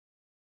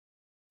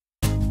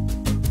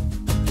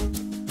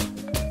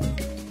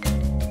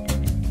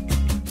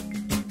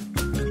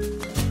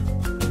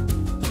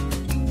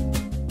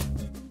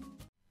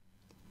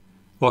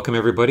Welcome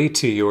everybody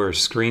to your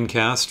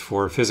screencast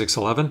for Physics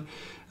 11.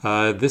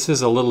 This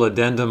is a little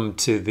addendum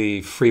to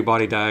the free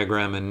body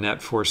diagram and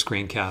net force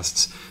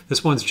screencasts.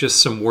 This one's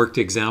just some worked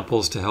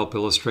examples to help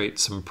illustrate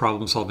some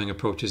problem-solving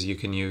approaches you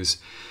can use.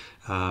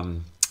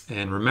 And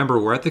remember,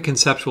 we're at the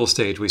conceptual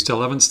stage. We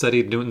still haven't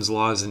studied Newton's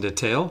laws in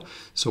detail,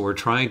 so we're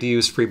trying to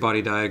use free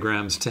body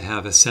diagrams to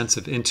have a sense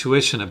of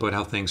intuition about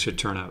how things should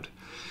turn out.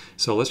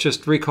 So let's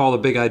just recall the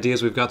big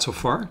ideas we've got so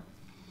far.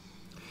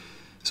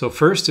 So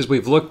first is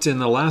we've looked in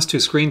the last two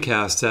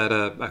screencasts at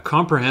a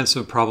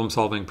comprehensive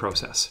problem-solving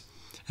process.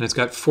 And it's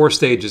got 4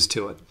 stages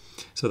to it.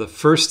 So the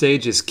first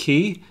stage is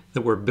key,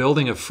 that we're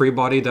building a free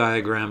body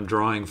diagram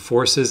drawing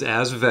forces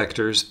as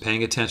vectors,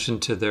 paying attention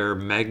to their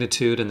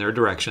magnitude and their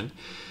direction.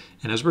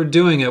 And as we're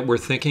doing it, we're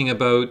thinking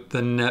about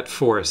the net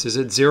force. Is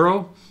it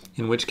 0?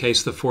 In which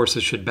case the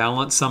forces should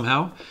balance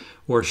somehow.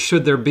 Or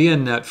should there be a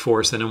net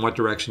force, and in what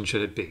direction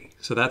should it be?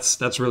 So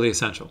that's really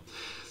essential.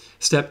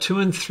 Step 2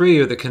 and 3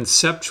 are the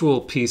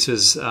conceptual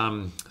pieces,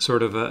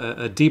 sort of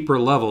a deeper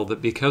level, that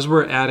because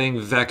we're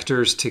adding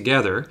vectors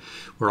together,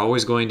 we're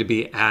always going to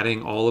be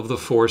adding all of the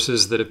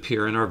forces that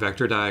appear in our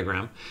vector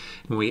diagram.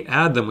 When we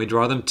add them, we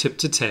draw them tip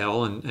to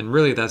tail, and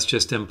really that's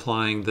just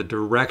implying the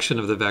direction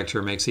of the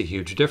vector makes a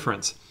huge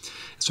difference.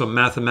 So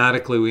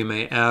mathematically, we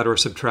may add or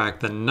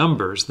subtract the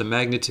numbers, the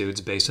magnitudes,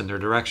 based on their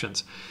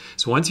directions.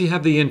 So once you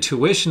have the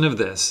intuition of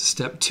this,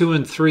 step 2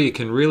 and 3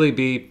 can really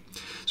be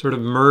sort of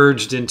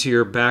merged into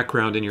your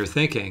background and your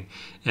thinking,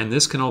 and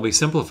this can all be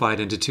simplified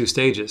into 2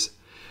 stages.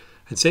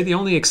 I'd say the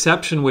only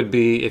exception would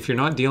be if you're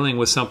not dealing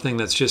with something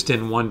that's just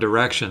in one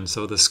direction.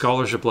 So the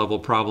scholarship level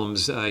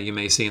problems you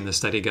may see in the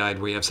study guide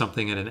where you have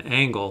something at an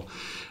angle.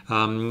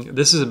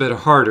 This is a bit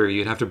harder.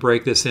 You'd have to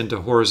break this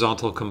into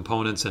horizontal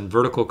components and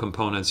vertical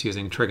components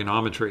using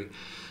trigonometry.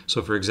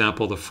 So for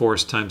example, the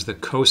force times the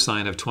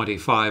cosine of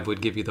 25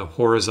 would give you the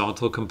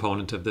horizontal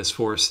component of this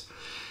force.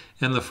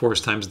 And the force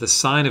times the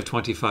sine of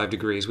 25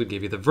 degrees would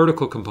give you the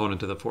vertical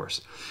component of the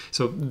force.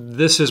 So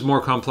this is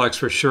more complex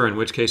for sure, in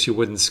which case you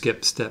wouldn't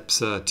skip steps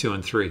 2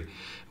 and 3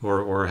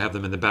 or have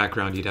them in the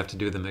background. You'd have to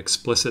do them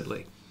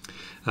explicitly.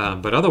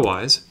 But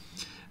otherwise,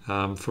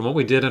 from what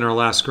we did in our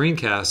last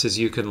screencast is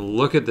you can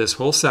look at this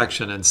whole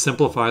section and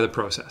simplify the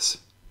process.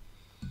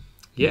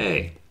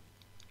 Yay!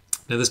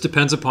 Now this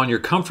depends upon your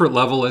comfort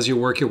level as you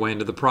work your way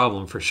into the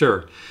problem for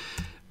sure.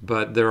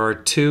 But there are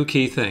 2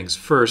 key things.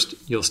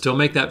 First, you'll still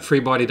make that free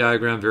body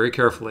diagram very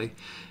carefully,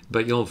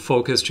 but you'll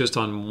focus just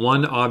on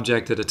one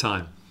object at a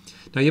time.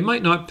 Now, you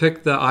might not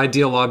pick the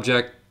ideal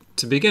object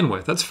to begin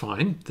with. That's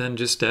fine. Then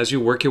just as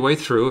you work your way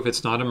through, if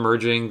it's not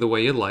emerging the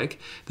way you'd like,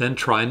 then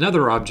try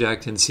another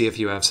object and see if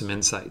you have some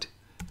insight.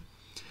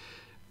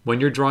 When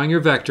you're drawing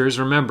your vectors,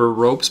 remember,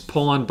 ropes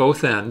pull on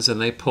both ends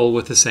and they pull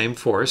with the same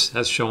force,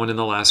 as shown in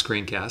the last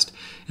screencast.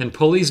 And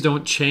pulleys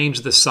don't change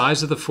the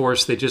size of the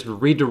force, they just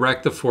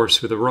redirect the force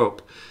through the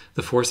rope.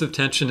 The force of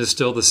tension is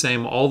still the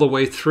same all the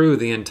way through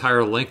the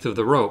entire length of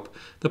the rope.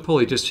 The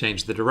pulley just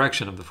changed the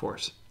direction of the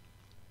force.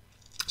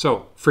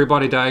 So, free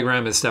body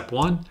diagram is step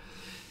 1.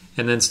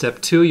 And then step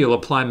 2, you'll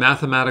apply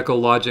mathematical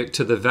logic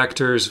to the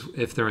vectors.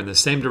 If they're in the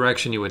same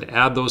direction, you would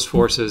add those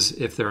forces.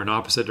 If they're in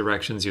opposite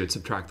directions, you would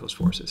subtract those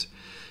forces.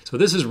 So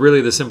this is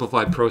really the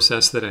simplified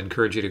process that I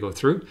encourage you to go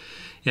through.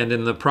 And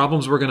in the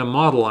problems we're going to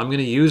model, I'm going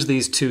to use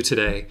these 2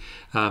 today.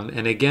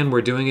 And again,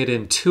 we're doing it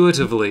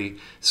intuitively,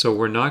 so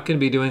we're not going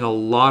to be doing a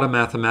lot of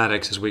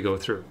mathematics as we go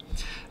through.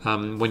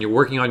 When you're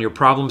working on your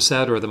problem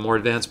set or the more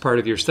advanced part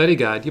of your study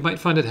guide, you might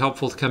find it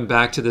helpful to come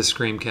back to this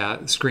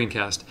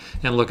screencast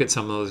and look at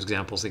some of those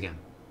examples again.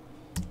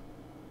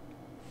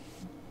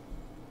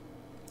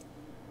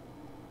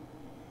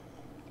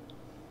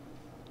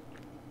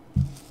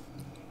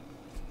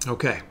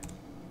 Okay.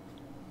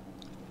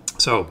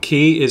 So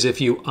key is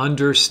if you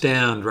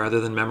understand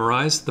rather than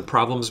memorize, the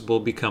problems will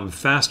become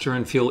faster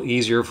and feel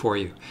easier for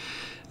you.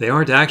 They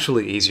aren't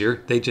actually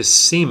easier, they just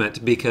seem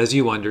it because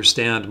you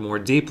understand more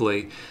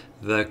deeply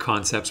the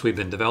concepts we've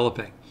been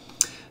developing.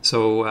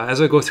 So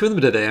as I go through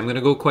them today, I'm going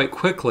to go quite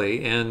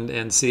quickly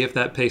and see if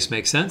that pace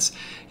makes sense.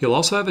 You'll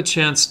also have a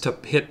chance to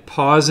hit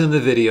pause in the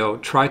video,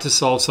 try to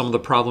solve some of the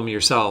problem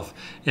yourself,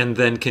 and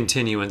then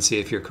continue and see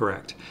if you're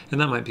correct. And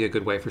that might be a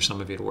good way for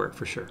some of you to work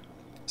for sure.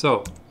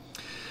 So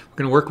we're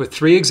going to work with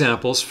 3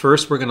 examples.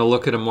 First, we're going to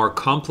look at a more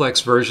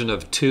complex version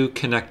of 2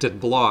 connected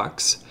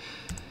blocks.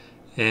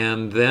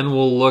 And then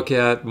we'll look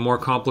at more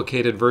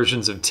complicated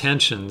versions of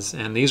tensions.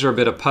 And these are a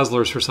bit of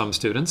puzzlers for some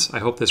students. I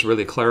hope this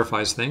really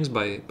clarifies things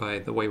by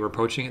the way we're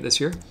approaching it this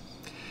year.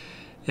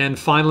 And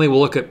finally, we'll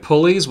look at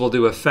pulleys. We'll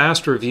do a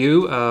fast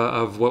review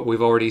of what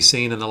we've already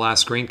seen in the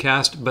last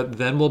screencast, but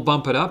then we'll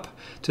bump it up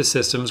to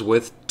systems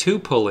with 2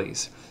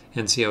 pulleys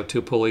and see how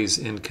 2 pulleys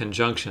in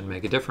conjunction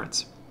make a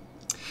difference.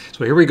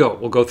 So here we go.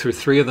 We'll go through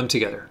 3 of them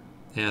together,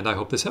 and I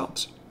hope this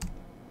helps.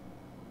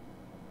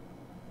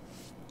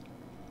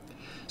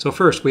 So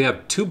first, we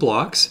have 2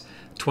 blocks,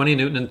 20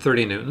 Newton and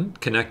 30 Newton,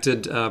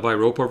 connected by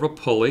rope over a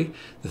pulley.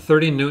 The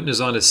 30 Newton is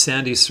on a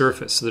sandy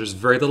surface, so there's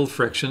very little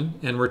friction,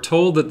 and we're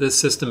told that this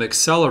system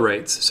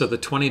accelerates, so the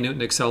 20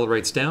 Newton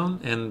accelerates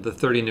down and the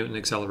 30 Newton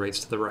accelerates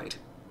to the right.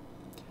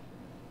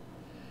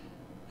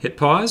 Hit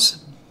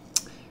pause.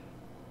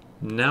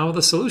 Now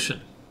the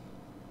solution.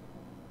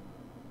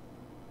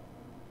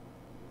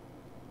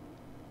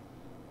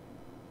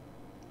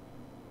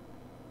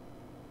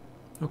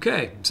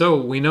 Okay,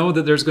 so we know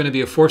that there's going to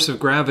be a force of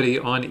gravity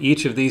on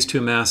each of these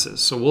two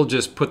masses, so we'll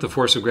just put the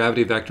force of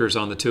gravity vectors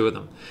on the two of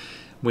them.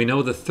 We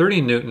know the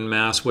 30 Newton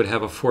mass would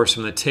have a force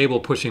from the table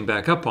pushing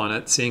back up on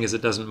it, seeing as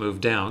it doesn't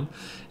move down,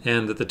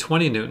 and that the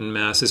 20 Newton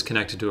mass is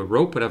connected to a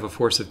rope would have a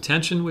force of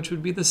tension, which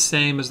would be the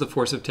same as the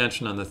force of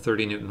tension on the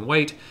 30 Newton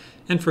weight,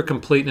 and for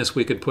completeness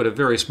we could put a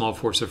very small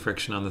force of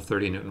friction on the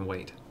 30 Newton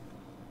weight.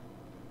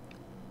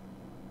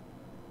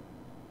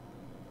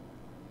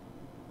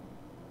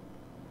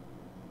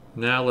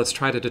 Now let's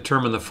try to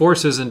determine the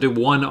forces and do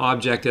one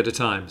object at a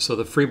time. So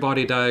the free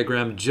body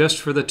diagram just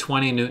for the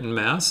 20 Newton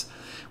mass.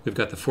 We've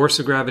got the force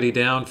of gravity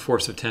down,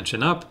 force of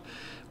tension up.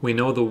 We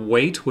know the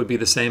weight would be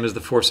the same as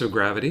the force of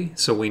gravity,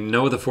 so we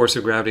know the force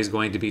of gravity is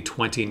going to be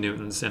 20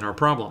 newtons in our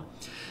problem.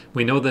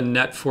 We know the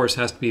net force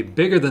has to be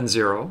bigger than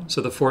 0,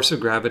 so the force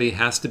of gravity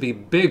has to be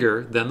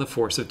bigger than the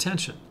force of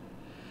tension.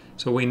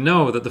 So we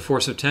know that the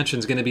force of tension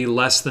is going to be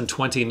less than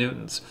 20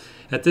 newtons.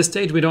 At this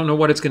stage we don't know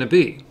what it's going to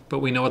be, but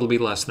we know it'll be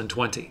less than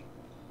 20.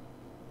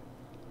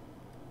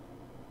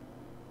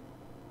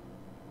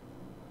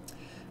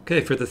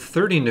 Okay, for the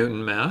 30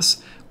 Newton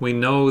mass, we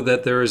know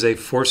that there is a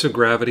force of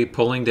gravity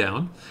pulling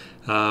down,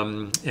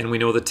 and we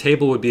know the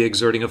table would be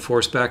exerting a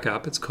force back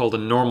up. It's called a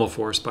normal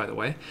force, by the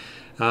way.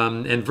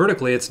 And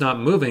vertically it's not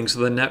moving, so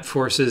the net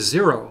force is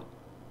 0.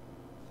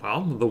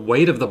 Well, the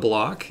weight of the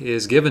block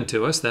is given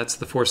to us. That's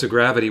the force of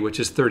gravity, which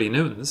is 30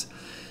 newtons.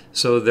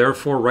 So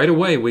therefore, right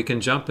away, we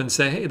can jump and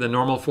say, hey, the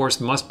normal force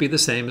must be the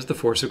same as the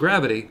force of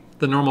gravity.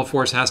 The normal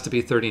force has to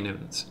be 30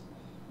 newtons.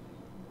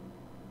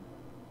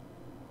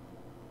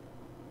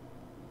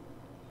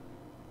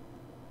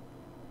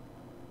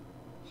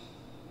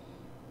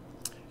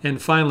 And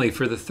finally,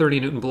 for the 30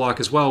 Newton block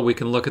as well, we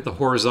can look at the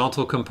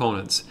horizontal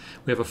components.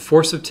 We have a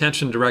force of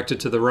tension directed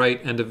to the right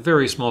and a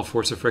very small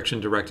force of friction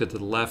directed to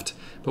the left,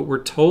 but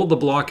we're told the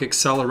block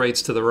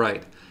accelerates to the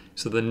right.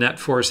 So the net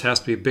force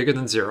has to be bigger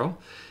than 0,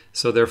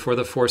 so therefore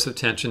the force of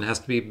tension has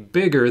to be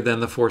bigger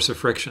than the force of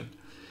friction.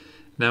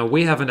 Now,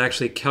 we haven't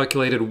actually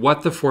calculated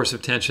what the force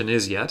of tension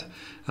is yet.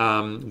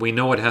 We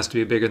know it has to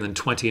be bigger than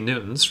 20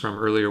 newtons from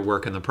earlier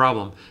work in the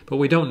problem, but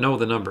we don't know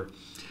the number.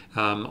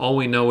 All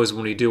we know is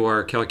when we do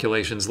our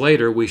calculations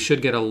later, we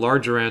should get a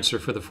larger answer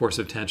for the force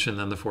of tension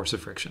than the force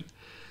of friction.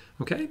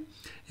 Okay?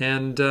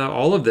 And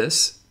all of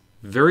this,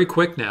 very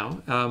quick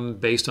now,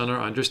 based on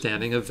our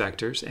understanding of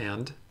vectors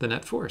and the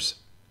net force.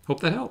 Hope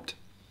that helped.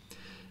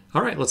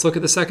 All right, let's look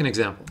at the second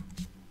example.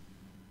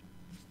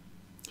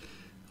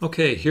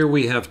 Okay, here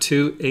we have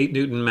two 8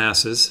 Newton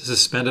masses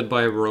suspended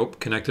by a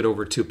rope connected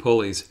over two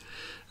pulleys.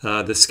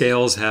 The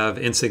scales have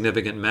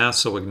insignificant mass,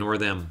 so ignore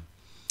them.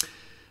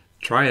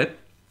 Try it.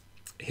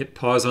 Hit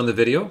pause on the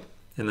video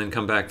and then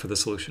come back for the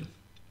solution.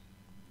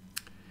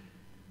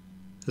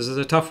 This is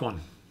a tough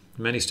one.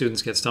 Many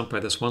students get stumped by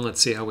this one. Let's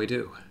see how we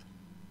do.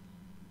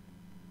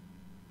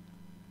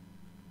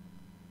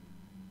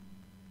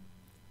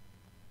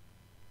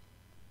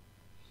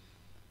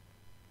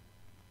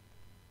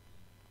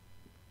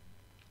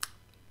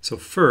 So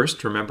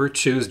first, remember,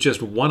 choose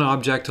just one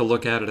object to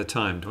look at a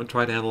time. Don't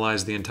try to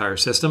analyze the entire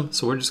system.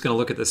 So we're just going to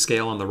look at the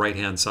scale on the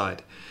right-hand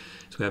side.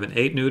 So we have an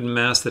 8 Newton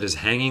mass that is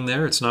hanging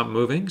there. It's not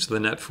moving, so the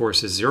net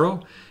force is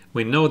 0.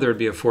 We know there would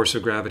be a force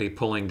of gravity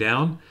pulling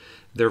down.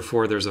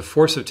 Therefore, there's a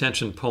force of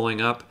tension pulling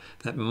up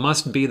that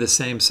must be the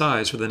same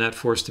size for the net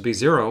force to be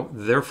 0.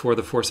 Therefore,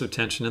 the force of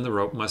tension in the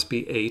rope must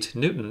be 8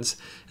 newtons.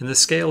 And the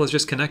scale is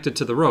just connected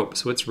to the rope,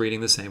 so it's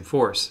reading the same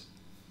force.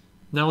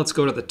 Now let's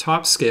go to the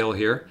top scale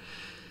here.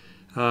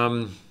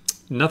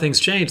 Nothing's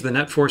changed. The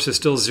net force is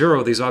still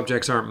 0. These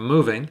objects aren't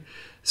moving.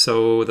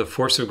 So the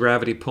force of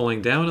gravity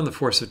pulling down and the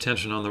force of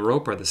tension on the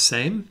rope are the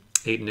same,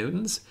 8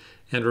 newtons.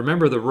 And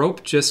remember, the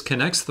rope just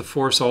connects the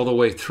force all the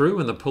way through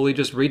and the pulley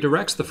just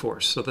redirects the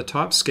force. So the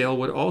top scale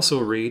would also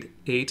read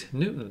 8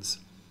 newtons.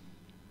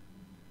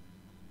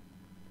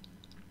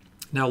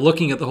 Now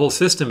looking at the whole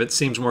system, it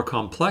seems more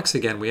complex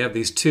again. We have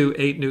these two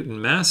 8 Newton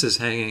masses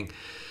hanging.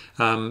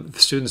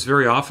 Students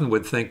very often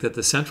would think that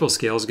the central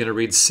scale is going to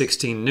read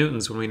 16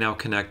 newtons when we now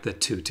connect the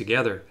two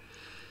together.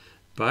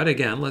 But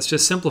again, let's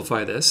just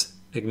simplify this.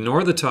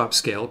 Ignore the top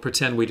scale,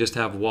 pretend we just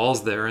have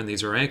walls there and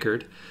these are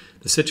anchored.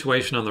 The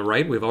situation on the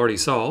right we've already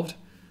solved.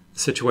 The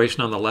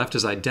situation on the left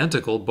is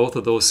identical. Both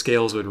of those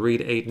scales would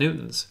read 8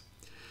 newtons.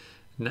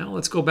 Now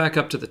let's go back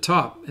up to the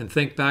top and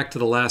think back to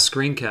the last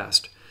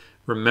screencast.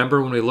 Remember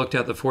when we looked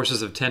at the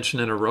forces of tension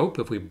in a rope?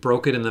 If we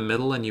broke it in the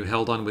middle and you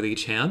held on with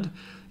each hand,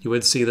 you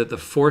would see that the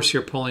force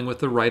you're pulling with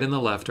the right and the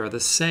left are the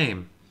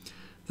same.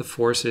 The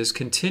force is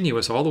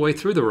continuous all the way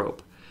through the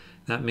rope.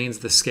 That means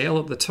the scale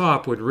at the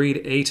top would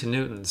read 8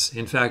 newtons.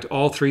 In fact,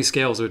 all three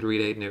scales would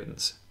read 8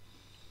 newtons.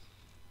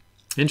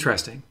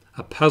 Interesting.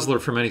 A puzzler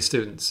for many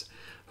students.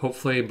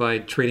 Hopefully by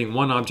treating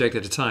one object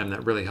at a time,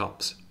 that really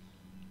helps.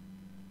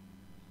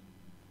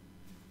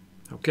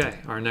 Okay,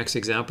 our next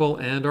example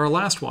and our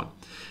last one.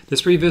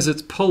 This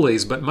revisits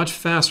pulleys, but much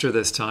faster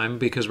this time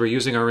because we're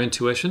using our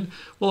intuition.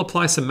 We'll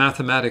apply some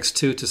mathematics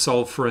too to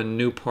solve for a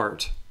new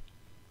part.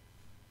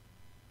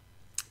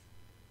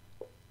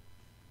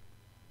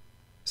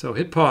 So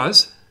hit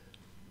pause,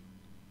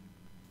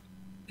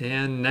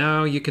 and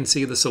now you can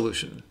see the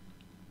solution.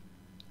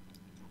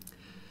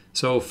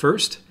 So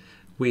first,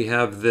 we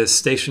have this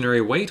stationary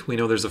weight. We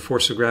know there's a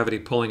force of gravity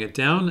pulling it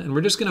down, and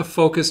we're just going to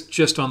focus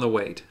just on the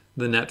weight.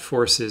 The net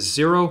force is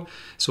 0,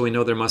 so we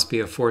know there must be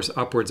a force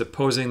upwards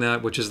opposing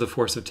that, which is the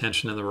force of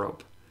tension in the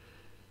rope.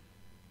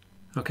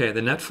 Okay,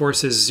 the net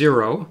force is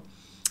 0.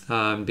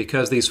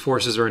 Because these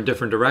forces are in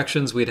different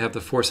directions, we'd have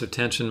the force of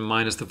tension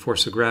minus the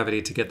force of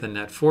gravity to get the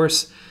net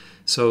force.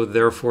 So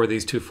therefore,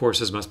 these two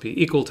forces must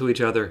be equal to each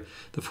other.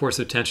 The force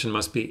of tension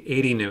must be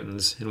 80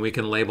 newtons, and we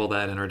can label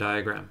that in our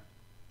diagram.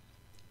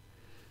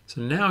 So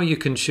now you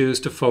can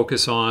choose to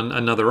focus on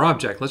another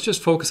object. Let's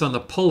just focus on the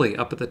pulley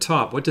up at the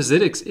top. What does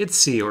it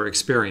see or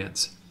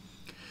experience?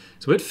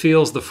 So it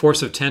feels the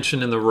force of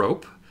tension in the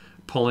rope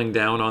pulling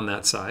down on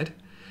that side.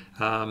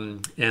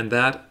 And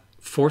that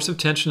force of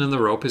tension in the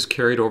rope is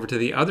carried over to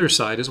the other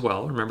side as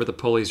well. Remember, the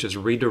pulleys just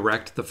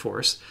redirect the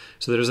force.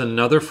 So there's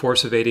another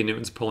force of 80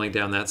 newtons pulling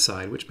down that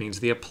side, which means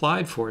the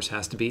applied force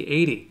has to be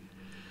 80.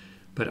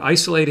 But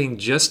isolating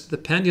just the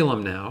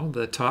pendulum now,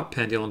 the top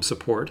pendulum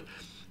support,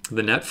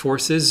 the net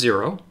force is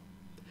 0.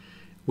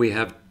 We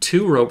have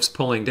 2 ropes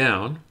pulling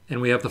down,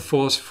 and we have the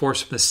force from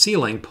the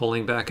ceiling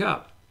pulling back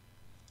up.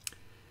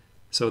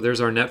 So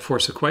there's our net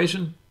force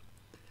equation.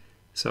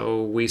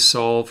 So we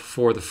solve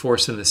for the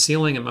force in the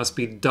ceiling. It must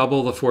be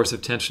double the force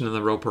of tension in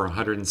the rope, or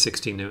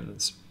 160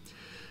 newtons.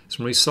 So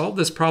when we solved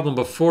this problem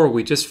before,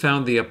 we just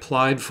found the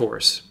applied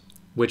force,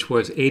 which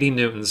was 80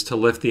 newtons to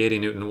lift the 80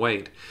 newton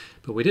weight.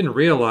 But we didn't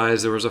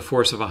realize there was a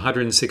force of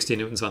 160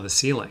 newtons on the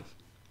ceiling.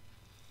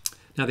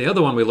 Now, the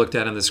other one we looked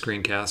at in the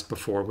screencast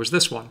before was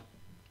this one.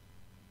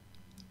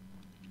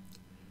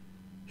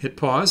 Hit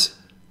pause.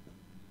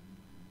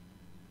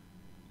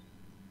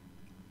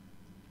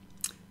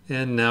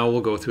 And now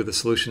we'll go through the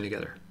solution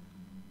together.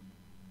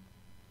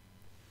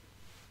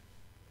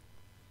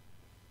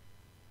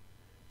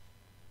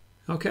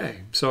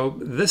 Okay, so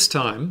this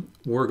time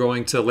we're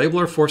going to label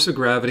our force of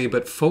gravity,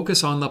 but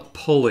focus on the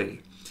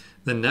pulley.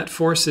 The net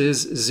force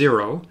is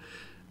 0.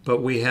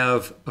 But we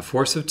have a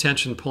force of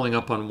tension pulling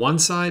up on one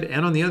side,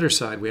 and on the other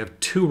side we have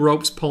 2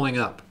 ropes pulling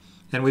up,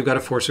 and we've got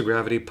a force of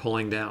gravity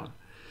pulling down.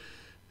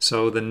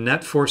 So the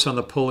net force on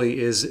the pulley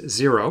is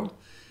 0.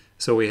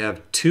 So we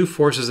have 2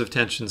 forces of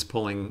tensions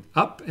pulling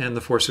up and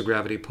the force of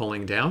gravity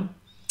pulling down.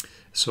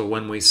 So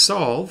when we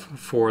solve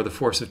for the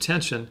force of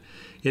tension,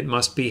 it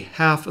must be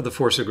half of the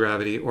force of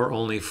gravity, or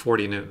only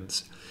 40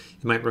 newtons.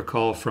 You might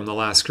recall from the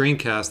last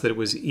screencast that it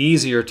was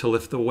easier to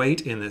lift the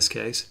weight in this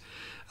case.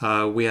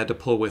 We had to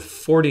pull with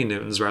 40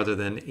 newtons rather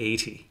than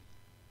 80.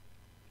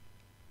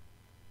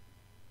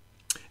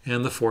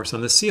 And the force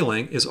on the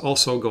ceiling is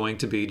also going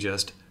to be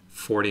just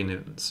 40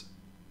 newtons.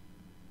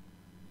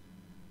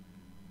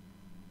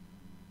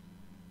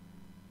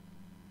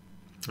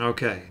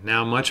 Okay,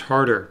 now much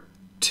harder.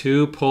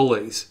 2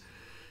 pulleys.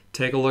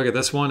 Take a look at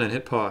this one and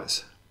hit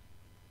pause.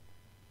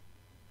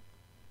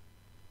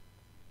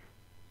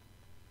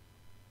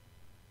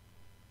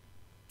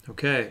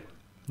 Okay,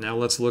 now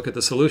let's look at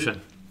the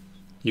solution.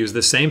 Use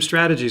the same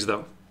strategies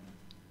though.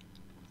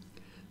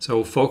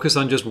 So focus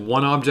on just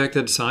one object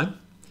at a time.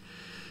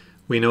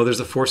 We know there's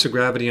a force of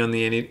gravity on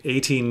the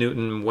 80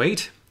 newton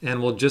weight, and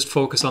we'll just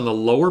focus on the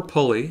lower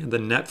pulley. The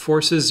net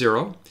force is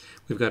 0.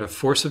 We've got a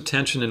force of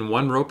tension in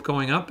one rope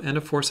going up and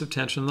a force of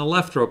tension in the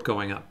left rope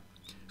going up.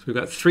 So we've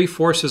got 3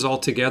 forces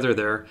altogether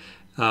there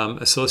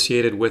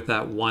associated with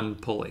that one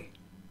pulley.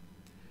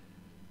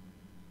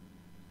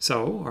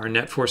 So our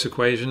net force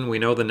equation, we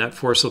know the net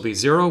force will be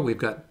 0. We've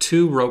got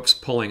 2 ropes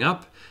pulling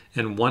up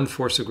and 1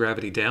 force of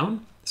gravity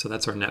down. So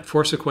that's our net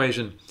force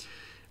equation.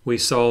 We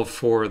solve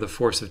for the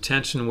force of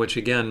tension, which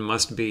again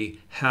must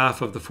be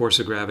half of the force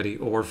of gravity,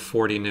 or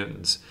 40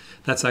 newtons.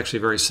 That's actually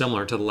very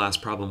similar to the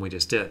last problem we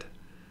just did.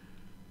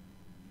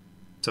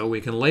 So we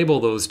can label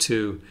those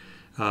 2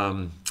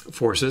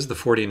 forces, the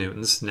 40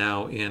 newtons,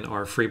 now in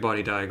our free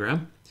body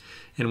diagram.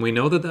 And we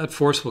know that that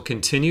force will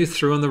continue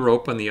through on the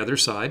rope on the other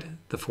side.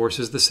 The force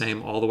is the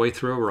same all the way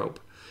through a rope.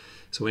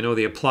 So we know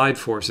the applied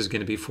force is going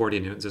to be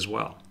 40 newtons as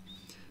well.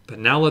 But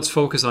now let's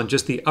focus on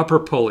just the upper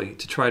pulley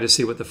to try to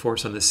see what the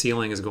force on the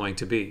ceiling is going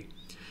to be.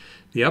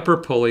 The upper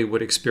pulley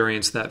would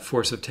experience that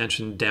force of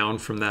tension down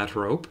from that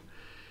rope.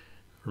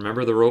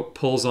 Remember, the rope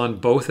pulls on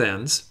both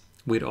ends.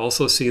 We'd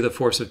also see the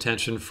force of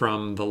tension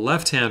from the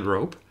left-hand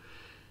rope.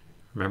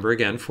 Remember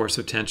again, force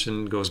of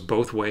tension goes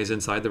both ways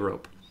inside the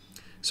rope.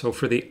 So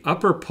for the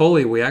upper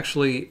pulley, we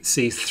actually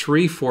see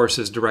 3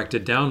 forces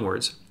directed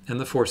downwards and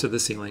the force of the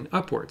ceiling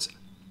upwards.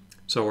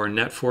 So our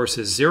net force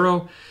is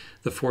 0.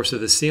 The force of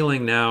the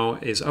ceiling now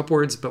is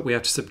upwards, but we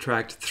have to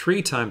subtract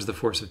 3 times the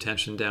force of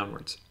tension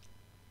downwards.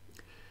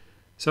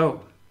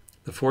 So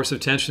the force of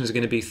tension is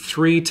going to be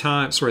 3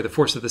 times, the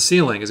force of the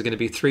ceiling is going to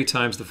be 3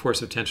 times the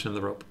force of tension in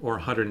the rope, or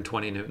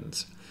 120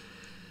 newtons.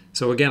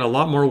 So again, a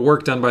lot more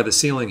work done by the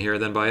ceiling here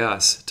than by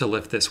us to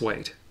lift this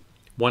weight.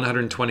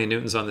 120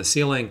 newtons on the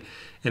ceiling,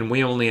 and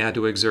we only had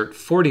to exert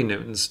 40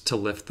 newtons to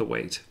lift the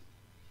weight.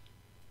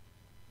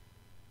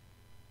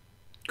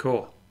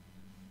 Cool.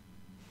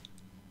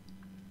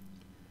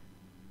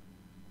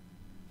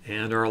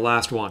 And our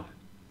last one.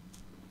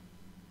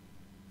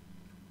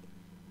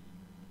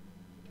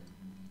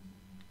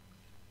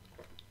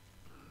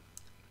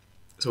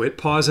 So hit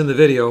pause in the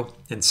video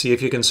and see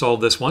if you can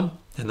solve this one,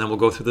 and then we'll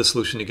go through the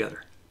solution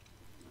together.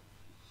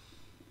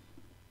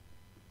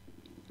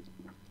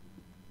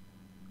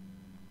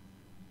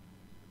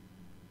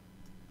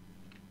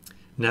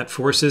 Net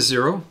force is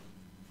 0.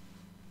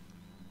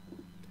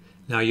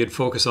 Now you'd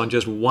focus on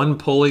just one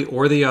pulley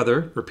or the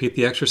other. Repeat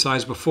the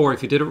exercise before.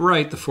 If you did it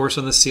right, the force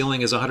on the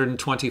ceiling is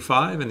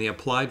 125 and the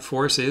applied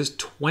force is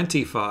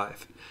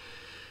 25.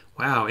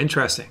 Wow,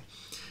 interesting.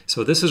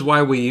 So this is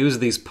why we use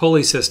these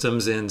pulley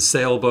systems in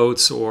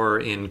sailboats or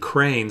in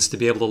cranes to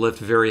be able to lift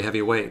very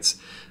heavy weights.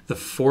 The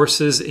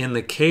forces in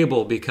the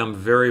cable become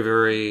very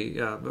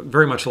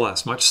much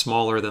less, much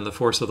smaller than the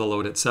force of the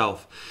load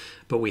itself.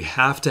 But we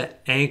have to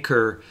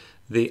anchor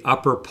the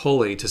upper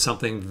pulley to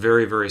something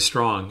very, very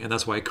strong, and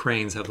that's why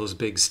cranes have those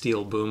big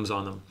steel booms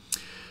on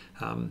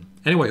them.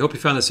 Anyway, hope you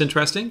found this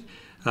interesting,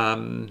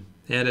 and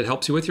it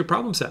helps you with your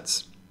problem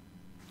sets.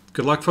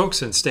 Good luck,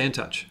 folks, and stay in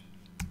touch.